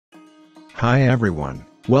Hi everyone,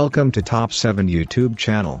 welcome to Top 7 YouTube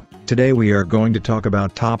channel. Today we are going to talk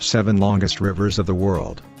about top 7 longest rivers of the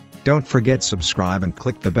world. Don't forget subscribe and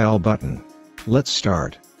click the bell button. Let's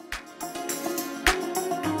start.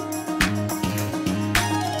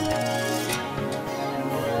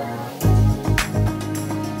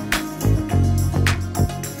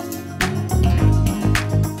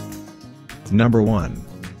 Number 1.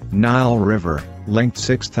 Nile River, length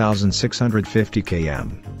 6,650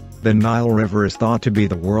 km. The Nile River is thought to be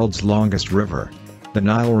the world's longest river. The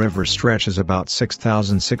Nile River stretches about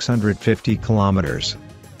 6,650 kilometers.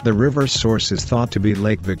 The river's source is thought to be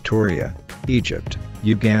Lake Victoria, Egypt,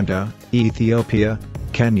 Uganda, Ethiopia,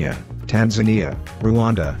 Kenya, Tanzania,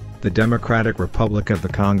 Rwanda, the Democratic Republic of the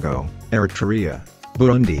Congo, Eritrea,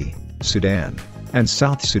 Burundi, Sudan, and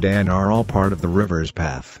South Sudan are all part of the river's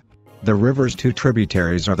path. The river's two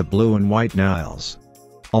tributaries are the Blue and White Niles.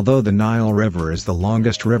 Although the Nile River is the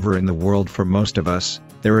longest river in the world for most of us,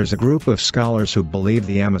 there is a group of scholars who believe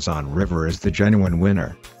the Amazon River is the genuine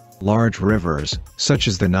winner. Large rivers, such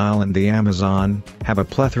as the Nile and the Amazon, have a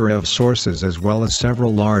plethora of sources as well as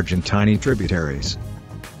several large and tiny tributaries.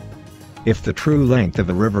 If the true length of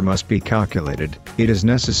a river must be calculated, it is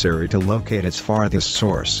necessary to locate its farthest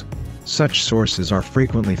source. Such sources are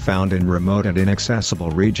frequently found in remote and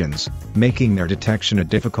inaccessible regions, making their detection a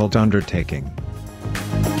difficult undertaking.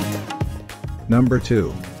 Number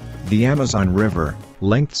 2. The Amazon River,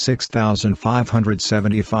 length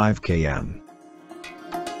 6,575 km.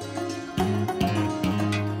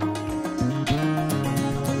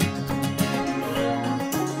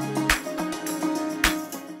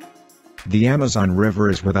 The Amazon River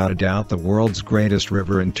is without a doubt the world's greatest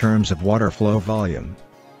river in terms of water flow volume.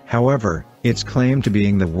 However, its claim to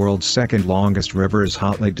being the world's second longest river is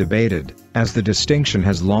hotly debated, as the distinction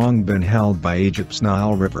has long been held by Egypt's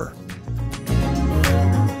Nile River.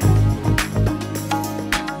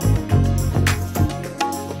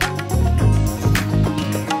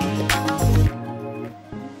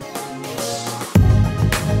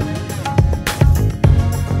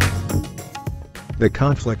 The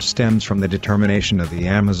conflict stems from the determination of the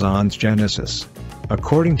Amazon's genesis.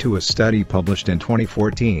 According to a study published in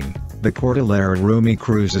 2014, the Cordillera Rumi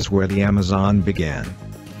cruise is where the Amazon began.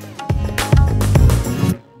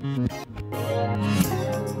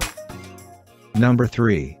 Number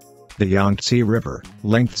 3. The Yangtze River,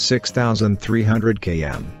 length 6,300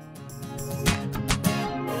 km.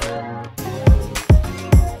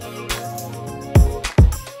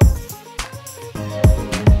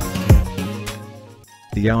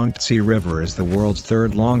 The Yangtze River is the world's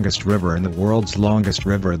third longest river and the world's longest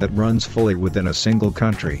river that runs fully within a single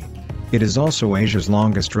country. It is also Asia's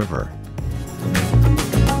longest river.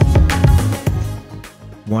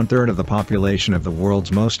 1/3 of the population of the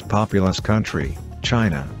world's most populous country,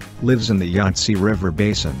 China, lives in the Yangtze River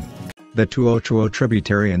basin. The Tuotuo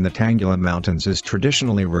tributary in the Tanggula Mountains is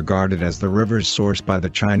traditionally regarded as the river's source by the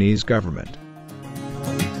Chinese government.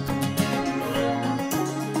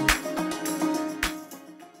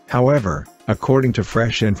 However, according to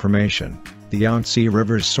fresh information, the Yangtze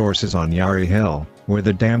River's source is on Jari Hill, where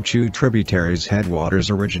the Tuotuo tributaries' headwaters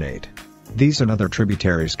originate. These and other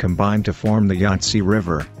tributaries combine to form the Yangtze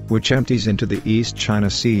River, which empties into the East China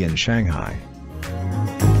Sea in Shanghai.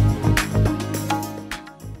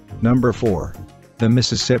 Number 4. The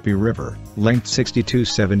Mississippi River, length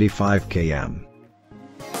 6,275 km.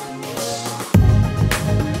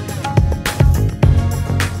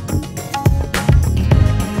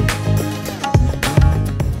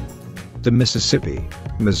 The Mississippi,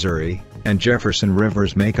 Missouri, and Jefferson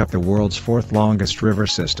Rivers make up the world's fourth longest river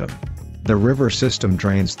system. The river system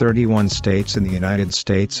drains 31 states in the United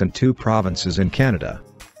States and 2 provinces in Canada.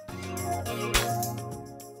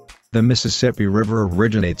 The Mississippi River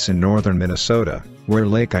originates in northern Minnesota, where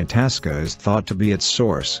Lake Itasca is thought to be its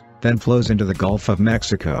source, then flows into the Gulf of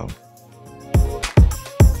Mexico.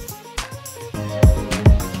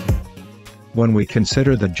 When we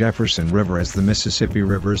consider the Jefferson River as the Mississippi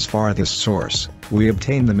River's farthest source, we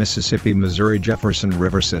obtain the Mississippi-Missouri-Jefferson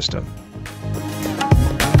River system.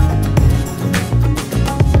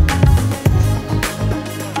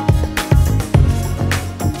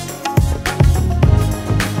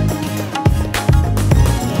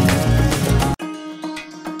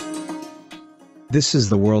 This is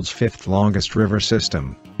the world's fifth longest river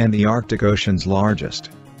system, and the Arctic Ocean's largest.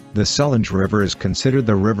 The Selenge River is considered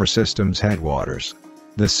the river system's headwaters.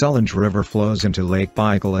 The Selenge River flows into Lake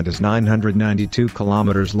Baikal and is 992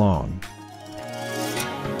 kilometers long.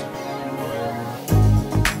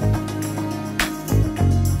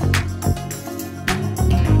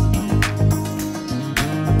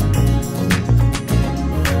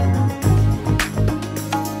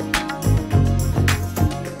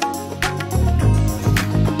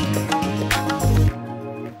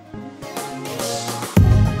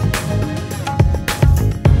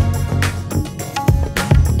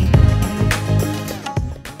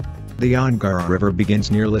 The Tanggula River begins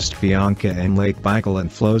near Listvianka and Lake Baikal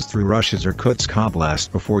and flows through Russia's Irkutsk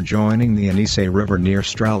Oblast before joining the Yenisei River near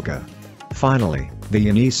Strelka. Finally, the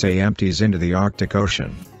Yenisei empties into the Arctic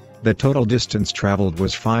Ocean. The total distance traveled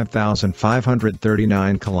was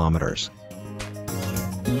 5,539 kilometers.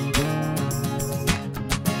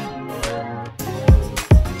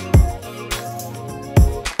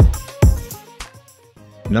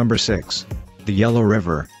 Number 6. The Yellow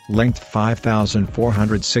River, length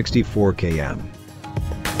 5,464 km.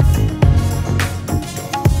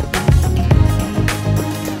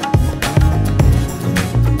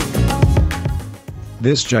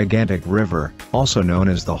 This gigantic river, also known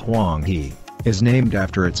as the Huanghe, is named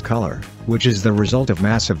after its color, which is the result of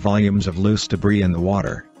massive volumes of loose debris in the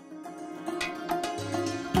water.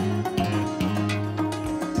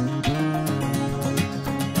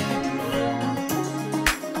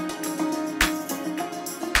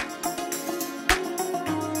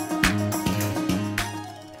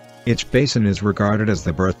 Its basin is regarded as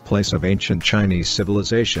the birthplace of ancient Chinese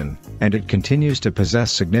civilization, and it continues to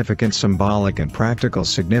possess significant symbolic and practical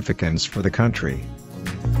significance for the country.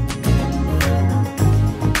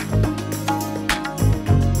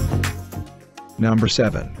 Number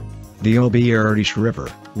 7. The Yangtze River,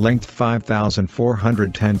 length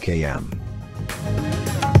 5,410 km.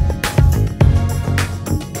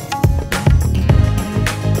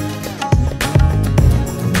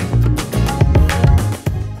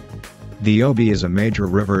 The Obi is a major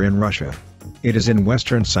river in Russia. It is in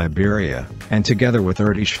western Siberia, and together with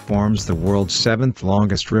Irtysh forms the world's 7th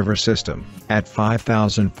longest river system, at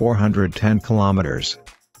 5,410 kilometers.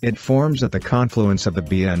 It forms at the confluence of the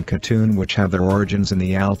Bia and Katun, which have their origins in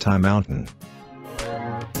the Altai mountain.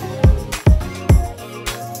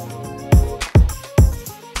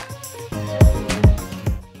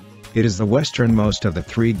 It is the westernmost of the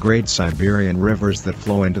 3 great Siberian rivers that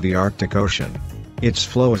flow into the Arctic Ocean. Its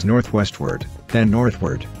flow is northwestward, then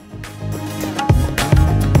northward.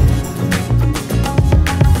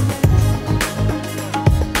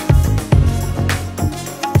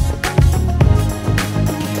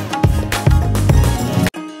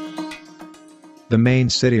 The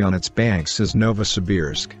main city on its banks is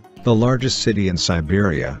Novosibirsk, the largest city in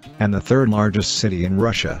Siberia, and the 3rd largest city in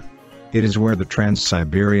Russia. It is where the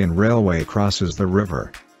Trans-Siberian Railway crosses the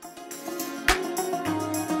river.